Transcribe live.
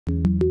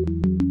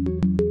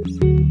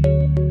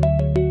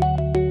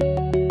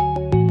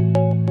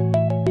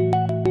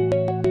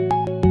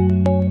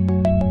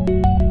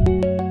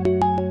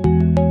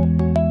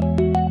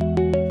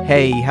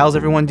Hey, how's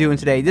everyone doing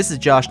today? This is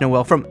Josh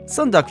Noel from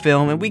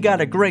SonduckFilm, and we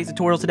got a great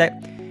tutorial today.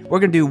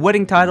 We're going to do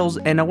wedding titles,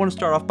 and I want to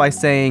start off by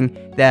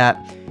saying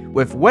that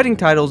with wedding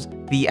titles,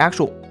 the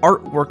actual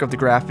artwork of the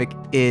graphic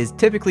is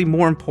typically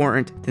more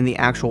important than the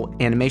actual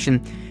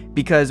animation,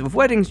 because with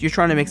weddings, you're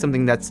trying to make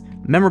something that's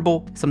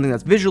memorable, something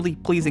that's visually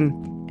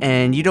pleasing,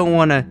 and you don't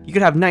want to, you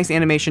could have nice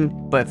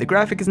animation, but if the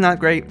graphic is not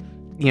great,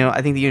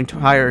 I think the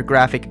entire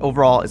graphic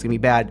overall is going to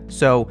be bad.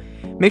 So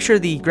make sure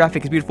the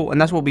graphic is beautiful,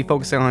 and that's what we'll be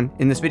focusing on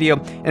in this video.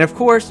 And of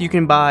course, you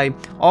can buy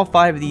all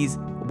 5 of these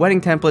wedding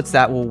templates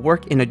that will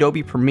work in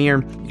Adobe Premiere.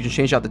 You can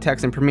change out the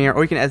text in Premiere,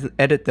 or you can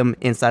edit them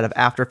inside of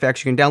After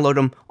Effects. You can download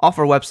them off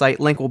our website.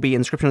 Link will be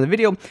in the description of the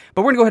video.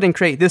 But we're going to go ahead and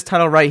create this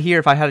title right here.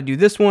 If I had to do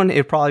this one, it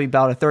would probably be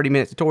about a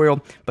 30-minute tutorial.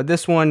 But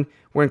this one,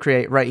 we're going to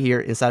create right here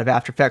inside of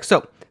After Effects.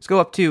 So let's go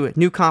up to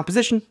New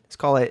Composition. Let's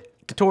call it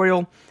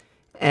Tutorial.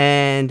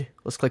 And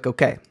let's click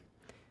OK.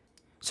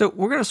 So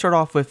we're going to start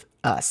off with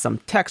some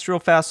text real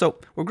fast. So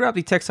we'll grab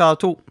the text style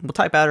tool, we'll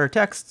type out our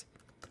text,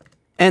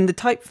 and the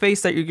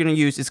typeface that you're going to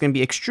use is going to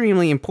be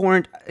extremely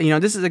important.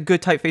 This is a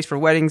good typeface for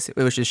weddings,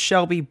 which is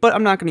Shelby, but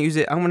I'm not going to use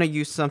it. I'm going to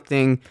use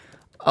something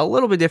a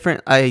little bit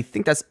different. I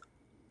think that's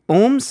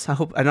Ohms. I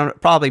hope I don't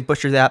probably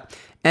butcher that.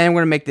 And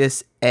we're going to make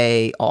this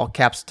a all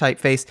caps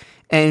typeface.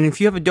 And if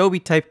you have Adobe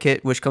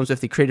Typekit, which comes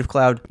with the Creative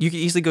Cloud, you can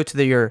easily go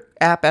to your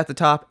app at the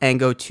top and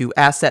go to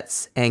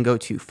Assets and go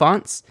to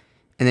Fonts.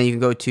 And then you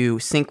can go to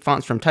Sync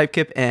Fonts from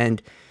Typekit,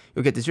 and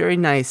you'll get this very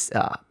nice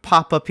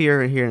pop-up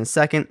here in a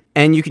second.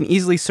 And you can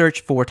easily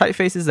search for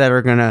typefaces that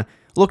are going to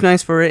look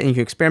nice for it, and you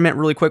can experiment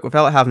really quick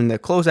without having to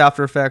close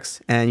After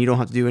Effects, and you don't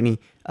have to do any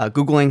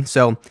Googling.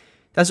 So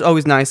that's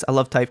always nice. I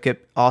love Typekit.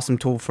 Awesome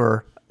tool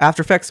for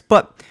After Effects.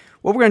 But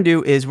what we're going to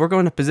do is we're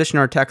going to position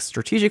our text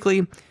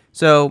strategically.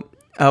 So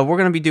we're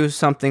going to be doing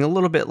something a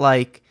little bit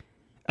like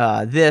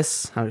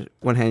this. I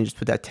went ahead and just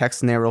put that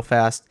text in there real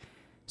fast.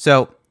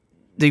 So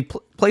the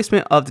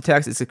placement of the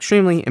text is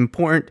extremely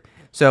important.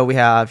 So we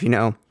have,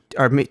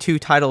 our 2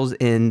 titles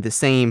in the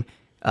same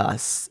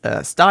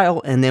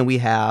style, and then we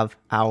have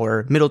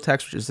our middle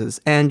text, which is this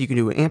end. You can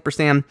do an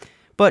ampersand,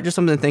 but just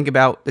something to think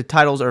about. The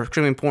titles are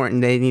extremely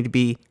important. They need to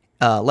be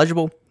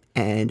legible,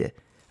 and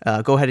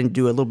go ahead and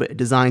do a little bit of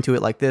design to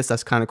it like this.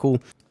 That's kind of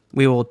cool.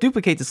 We will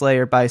duplicate this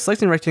layer by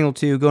selecting rectangle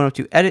 2, going up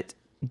to Edit,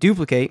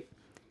 Duplicate,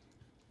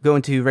 go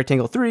into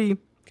rectangle 3,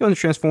 go into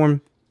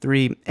Transform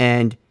 3,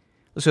 and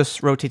let's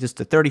just rotate this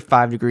to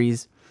 35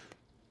 degrees,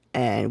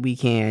 and we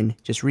can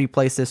just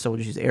replace this. So we'll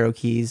just use arrow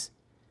keys,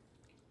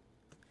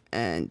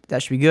 and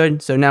that should be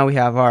good. So now we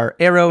have our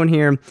arrow in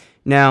here.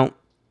 Now,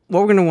 what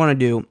we're going to want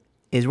to do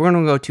is we're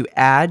going to go to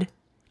Add,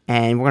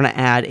 and we're going to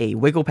add a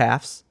wiggle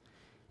paths,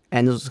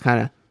 and this is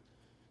kind of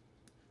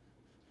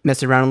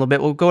mess around a little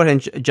bit. We'll go ahead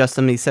and adjust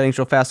some of these settings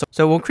real fast.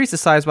 So we'll increase the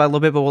size by a little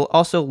bit, but we'll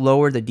also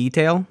lower the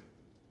detail.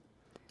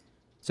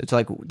 So it's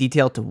like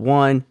detail to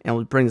 1, and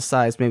we'll bring the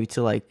size maybe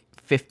to like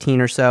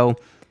 15 or so.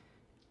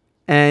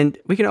 And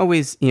we can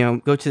always,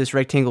 go to this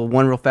rectangle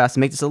 1 real fast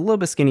and make this a little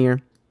bit skinnier.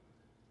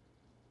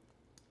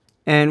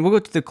 And we'll go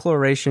to the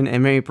coloration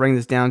and maybe bring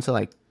this down to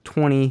like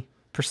 20%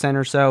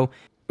 or so.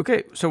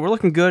 Okay, so we're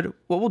looking good.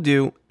 What we'll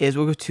do is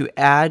we'll go to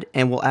Add,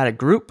 and we'll add a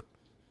group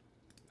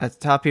at the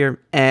top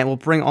here, and we'll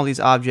bring all these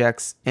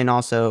objects and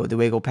also the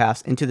wiggle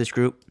paths into this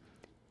group.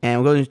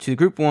 And we'll go into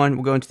group 1,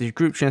 we'll go into the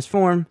group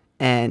transform,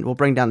 and we'll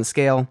bring down the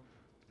scale,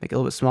 make it a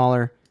little bit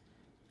smaller.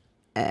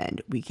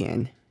 And we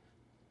can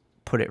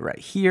put it right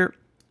here.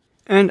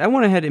 And I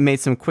went ahead and made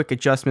some quick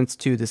adjustments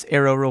to this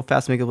arrow real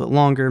fast to make it a little bit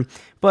longer.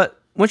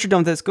 But once you're done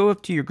with this, go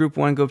up to your group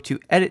 1, go up to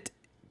Edit,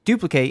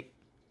 Duplicate,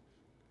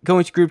 go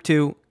into group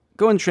 2,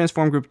 go into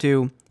Transform group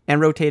 2, and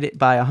rotate it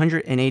by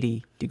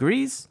 180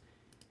 degrees.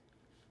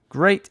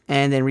 Great.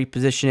 And then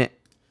reposition it.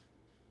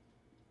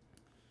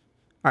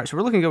 All right, so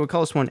we're looking good. We'll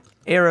call this one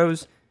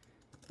Arrows.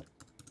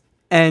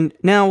 And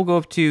now we'll go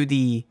up to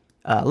the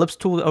ellipse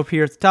tool over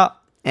here at the top.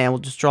 And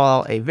we'll just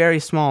draw a very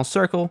small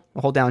circle.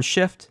 We'll hold down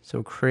Shift, so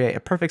we'll create a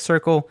perfect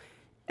circle.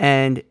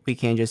 And we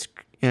can just,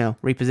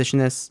 reposition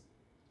this.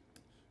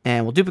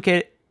 And we'll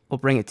duplicate it. We'll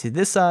bring it to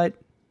this side.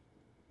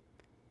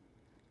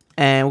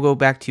 And we'll go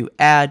back to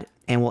Add,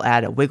 and we'll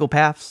add a wiggle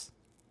paths.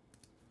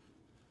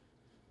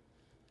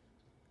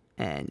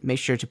 And make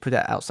sure to put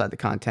that outside the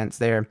contents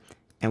there.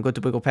 And we'll go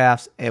to wiggle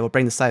paths, and we'll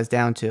bring the size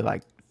down to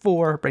like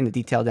 4, bring the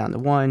detail down to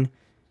 1.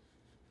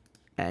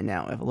 And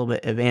now we have a little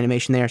bit of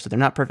animation there, so they're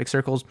not perfect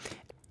circles.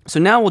 So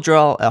now we'll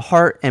draw a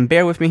heart, and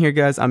bear with me here,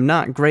 guys. I'm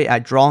not great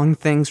at drawing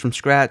things from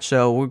scratch,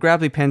 so we'll grab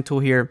the pen tool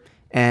here,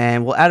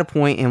 and we'll add a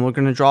point, and we're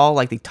going to draw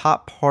like the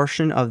top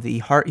portion of the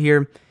heart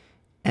here,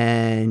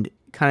 and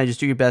kind of just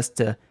do your best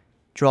to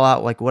draw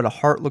out like what a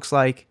heart looks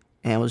like,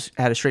 and we'll just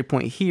add a straight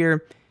point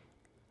here,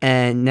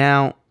 and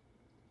now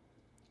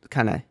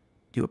kind of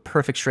do a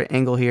perfect straight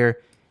angle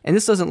here, and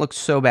this doesn't look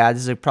so bad.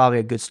 This is probably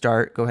a good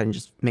start. Go ahead and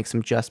just make some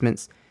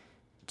adjustments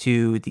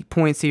to the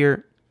points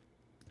here.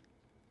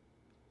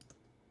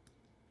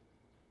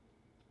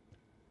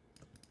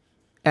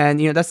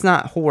 And, that's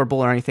not horrible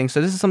or anything. So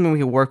this is something we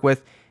can work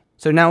with.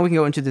 So now we can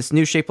go into this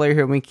new shape layer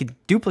here, and we can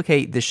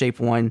duplicate the shape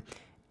 1,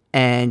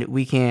 and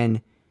we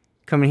can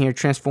come in here,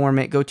 transform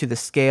it, go to the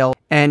scale.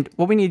 And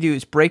what we need to do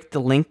is break the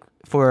link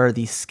for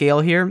the scale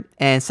here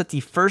and set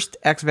the first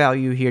X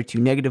value here to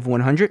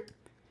 -100.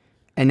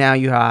 And now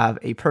you have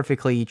a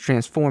perfectly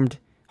transformed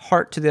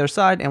heart to the other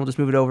side, and we'll just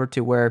move it over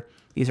to where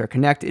these are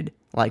connected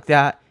like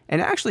that.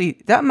 And actually,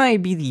 that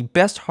might be the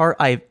best heart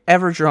I've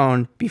ever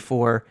drawn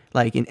before,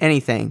 like in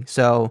anything.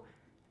 So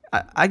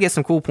I get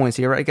some cool points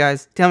here, right,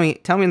 guys? Tell me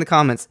in the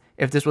comments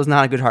if this was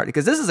not a good heart,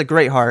 because this is a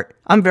great heart.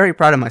 I'm very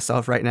proud of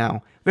myself right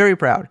now. Very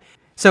proud.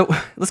 So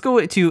let's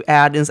go to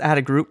add, and let's add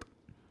a group.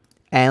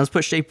 And let's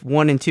put shape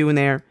 1 and 2 in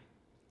there.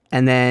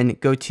 And then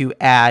go to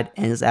add,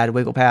 and let's add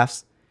wiggle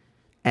paths.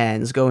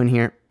 And let's go in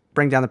here,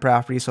 bring down the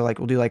property. So like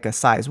we'll do like a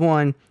size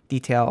 1,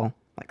 detail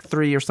like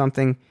 3 or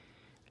something.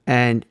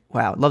 And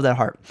wow, love that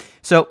heart.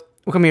 So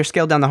we'll come here,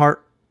 scale down the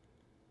heart.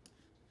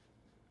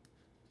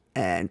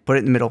 And put it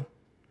in the middle.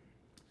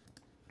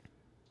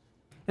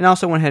 And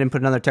also went ahead and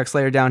put another text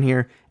layer down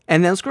here.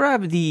 And then let's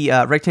grab the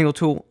rectangle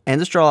tool and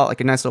let's draw out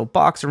like a nice little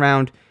box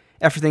around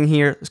everything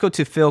here. Let's go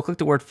to fill, click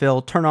the word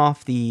fill, turn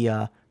off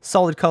the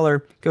solid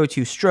color, go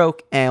to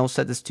stroke, and we'll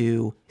set this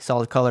to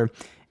solid color.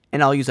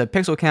 And I'll use a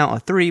pixel count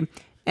of 3.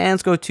 And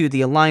let's go to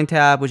the align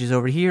tab, which is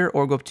over here,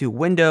 or go up to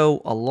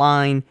window,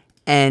 align,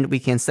 and we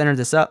can center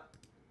this up.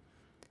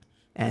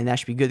 And that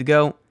should be good to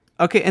go.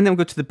 Okay, and then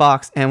we'll go to the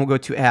box and we'll go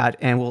to add,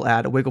 and we'll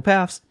add a wiggle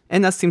paths.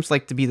 And that seems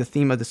like to be the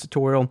theme of this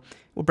tutorial.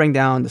 We'll bring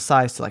down the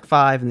size to like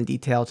 5 and the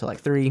detail to like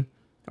 3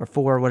 or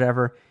 4 or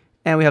whatever.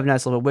 And we have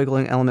nice little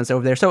wiggling elements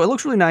over there. So it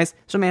looks really nice.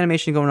 Some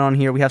animation going on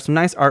here. We have some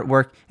nice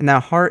artwork, and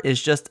that heart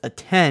is just a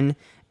 10.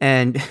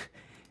 And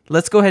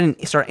let's go ahead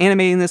and start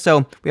animating this.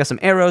 So we have some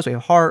arrows, we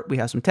have heart, we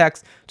have some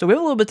text. So we have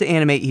a little bit to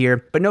animate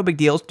here, but no big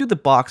deal. Let's do the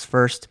box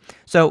first.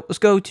 So let's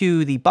go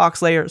to the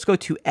box layer. Let's go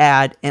to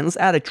add, and let's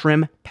add a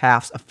trim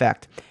paths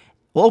effect.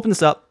 We'll open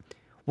this up.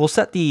 We'll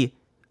set the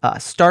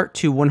start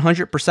to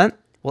 100%.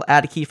 We'll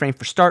add a keyframe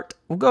for start.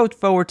 We'll go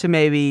forward to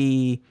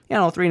maybe,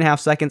 3.5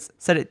 seconds.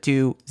 Set it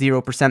to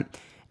 0%.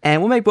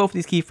 And we'll make both of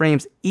these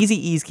keyframes easy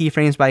ease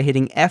keyframes by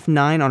hitting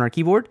F9 on our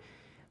keyboard.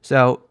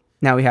 So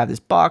now we have this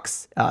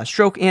box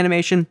stroke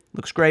animation.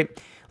 Looks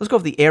great. Let's go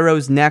with the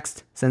arrows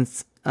next.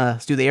 Let's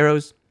do the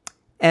arrows.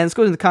 And let's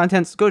go to the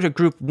contents. Go to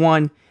group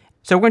 1.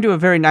 So we're going to do a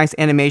very nice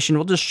animation.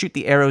 We'll just shoot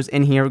the arrows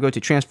in here. We'll go to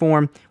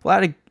transform. We'll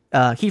add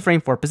a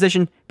keyframe for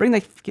position. Bring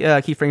the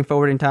keyframe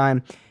forward in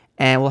time.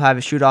 And we'll have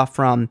it shoot off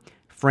from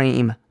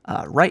frame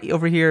right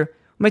over here.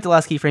 We'll make the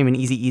last keyframe an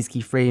easy ease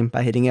keyframe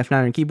by hitting F9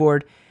 on your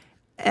keyboard.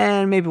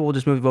 And maybe we'll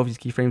just move both these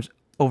keyframes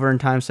over in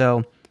time.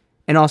 So,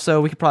 and also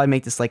we could probably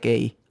make this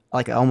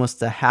like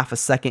almost a half a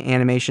second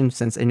animation,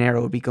 since an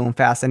arrow would be going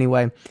fast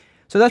anyway.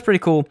 So that's pretty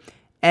cool.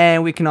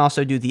 And we can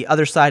also do the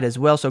other side as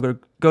well. So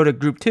go to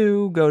group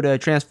 2, go to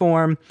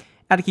transform,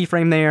 add a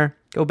keyframe there,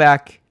 go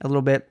back a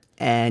little bit,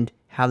 and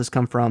have this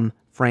come from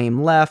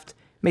frame left.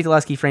 Make the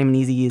last keyframe an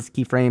easy ease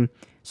keyframe.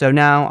 So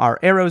now our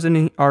arrows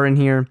are in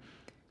here,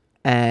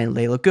 and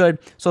they look good.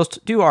 So let's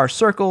do our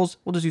circles.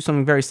 We'll just do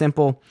something very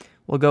simple.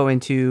 We'll go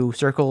into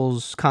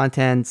circles,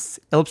 contents,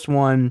 ellipse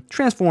 1,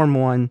 transform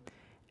 1,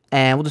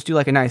 and we'll just do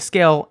like a nice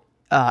scale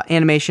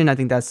animation. I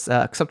think that's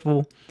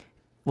acceptable.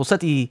 We'll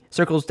set the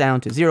circles down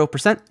to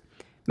 0%.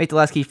 Make the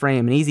last keyframe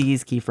an easy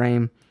ease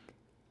keyframe.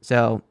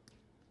 So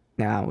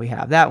now we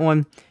have that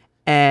one.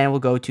 And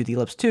we'll go to the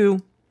ellipse 2.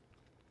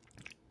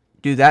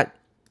 Do that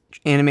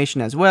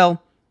animation as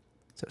well.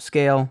 So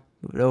scale,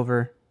 move it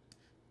over,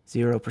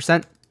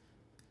 0%.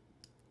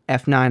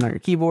 F9 on your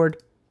keyboard.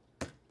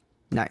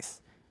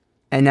 Nice.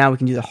 And now we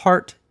can do the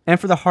heart. And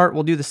for the heart,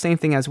 we'll do the same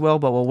thing as well,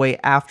 but we'll wait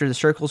after the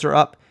circles are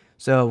up.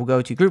 So we'll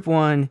go to group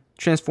 1,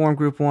 transform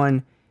group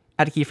 1,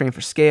 add a keyframe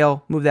for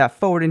scale, move that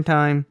forward in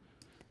time,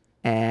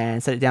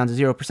 and set it down to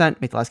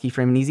 0%. Make the last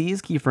keyframe an easy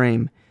ease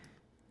keyframe.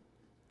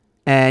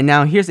 And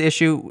now here's the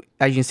issue.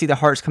 As you can see, the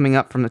heart's coming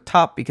up from the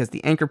top because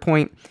the anchor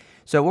point.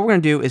 So what we're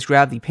going to do is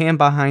grab the pan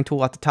behind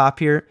tool at the top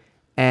here,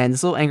 and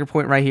this little anchor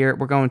point right here,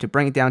 we're going to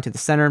bring it down to the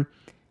center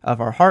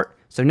of our heart.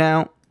 So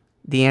now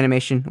the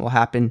animation will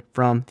happen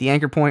from the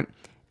anchor point,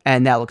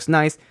 and that looks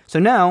nice. So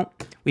now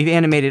we've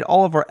animated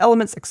all of our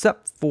elements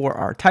except for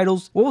our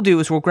titles. What we'll do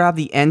is we'll grab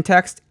the end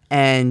text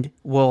and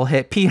we'll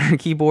hit P on our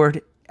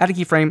keyboard, add a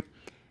keyframe,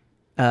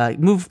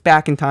 move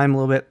back in time a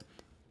little bit,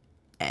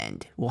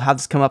 and we'll have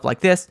this come up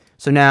like this.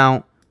 So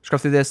now scroll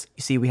through this,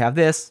 you see we have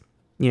this,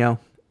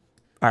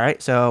 all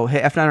right, so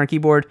hit F9 on our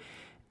keyboard,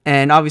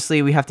 and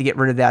obviously we have to get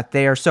rid of that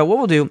there. So what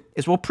we'll do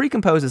is we'll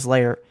pre-compose this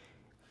layer.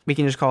 We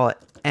can just call it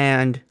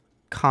and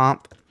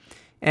comp,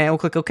 and we'll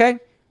click OK,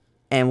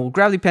 and we'll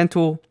grab the pen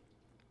tool,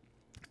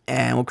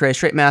 and we'll create a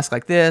straight mask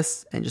like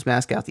this, and just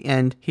mask out the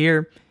end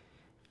here.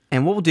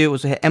 And what we'll do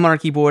is we'll hit M on our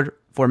keyboard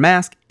for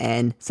mask,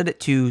 and set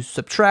it to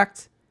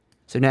subtract.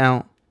 So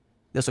now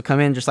this will come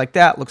in just like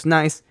that, looks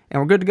nice,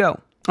 and we're good to go.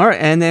 All right,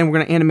 and then we're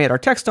going to animate our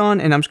text on,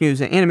 and I'm just going to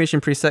use an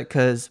animation preset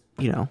because,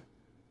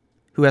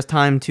 who has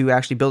time to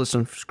actually build this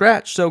from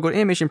scratch? So go to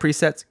animation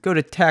presets, go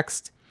to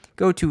text,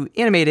 go to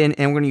animate in,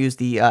 and we're going to use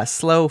the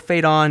slow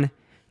fade on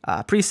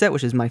preset,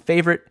 which is my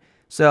favorite.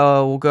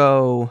 So we'll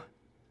go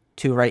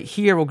to right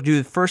here. We'll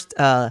do the first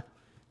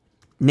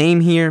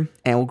name here,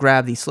 and we'll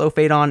grab the slow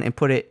fade on and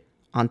put it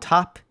on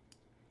top.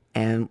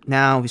 And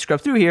now if we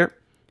scrub through here,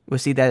 we'll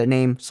see that the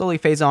name slowly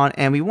fades on,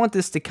 and we want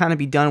this to kind of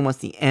be done once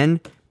the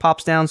end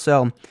pops down.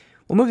 So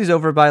we'll move these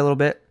over by a little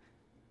bit,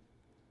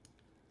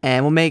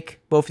 and we'll make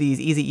both of these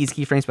easy ease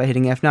keyframes by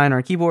hitting F9 on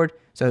our keyboard.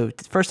 So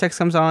the first text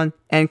comes on,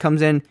 end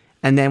comes in,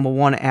 and then we'll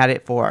want to add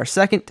it for our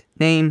second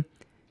name.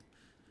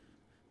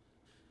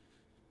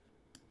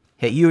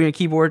 Hit U on your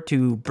keyboard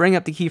to bring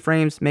up the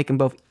keyframes, make them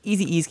both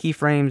easy ease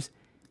keyframes.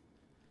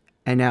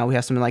 And now we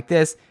have something like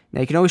this.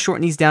 Now you can always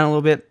shorten these down a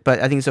little bit, but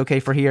I think it's okay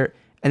for here.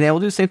 And then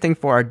we'll do the same thing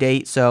for our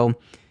date. So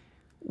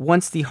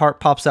once the heart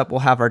pops up, we'll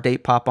have our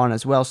date pop on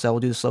as well. So we'll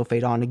do the slow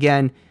fade on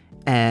again,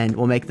 and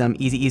we'll make them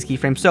easy ease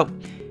keyframes. So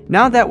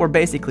now that we're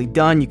basically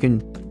done, you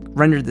can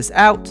render this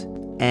out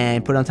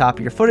and put it on top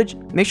of your footage.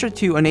 Make sure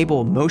to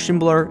enable motion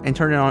blur and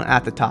turn it on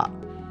at the top.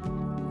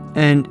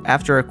 And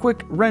after a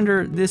quick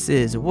render, this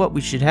is what we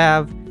should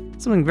have.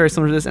 Something very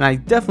similar to this, and I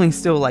definitely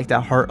still like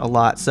that heart a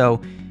lot. So,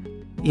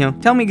 you know,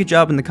 tell me good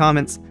job in the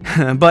comments.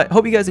 But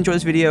hope you guys enjoyed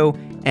this video,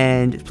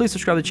 and please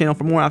subscribe to the channel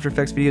for more After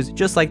Effects videos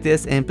just like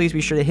this, and please be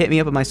sure to hit me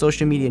up on my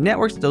social media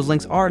networks. Those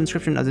links are in the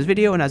description of this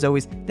video, and as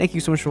always, thank you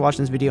so much for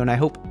watching this video, and I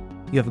hope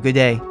you have a good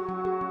day.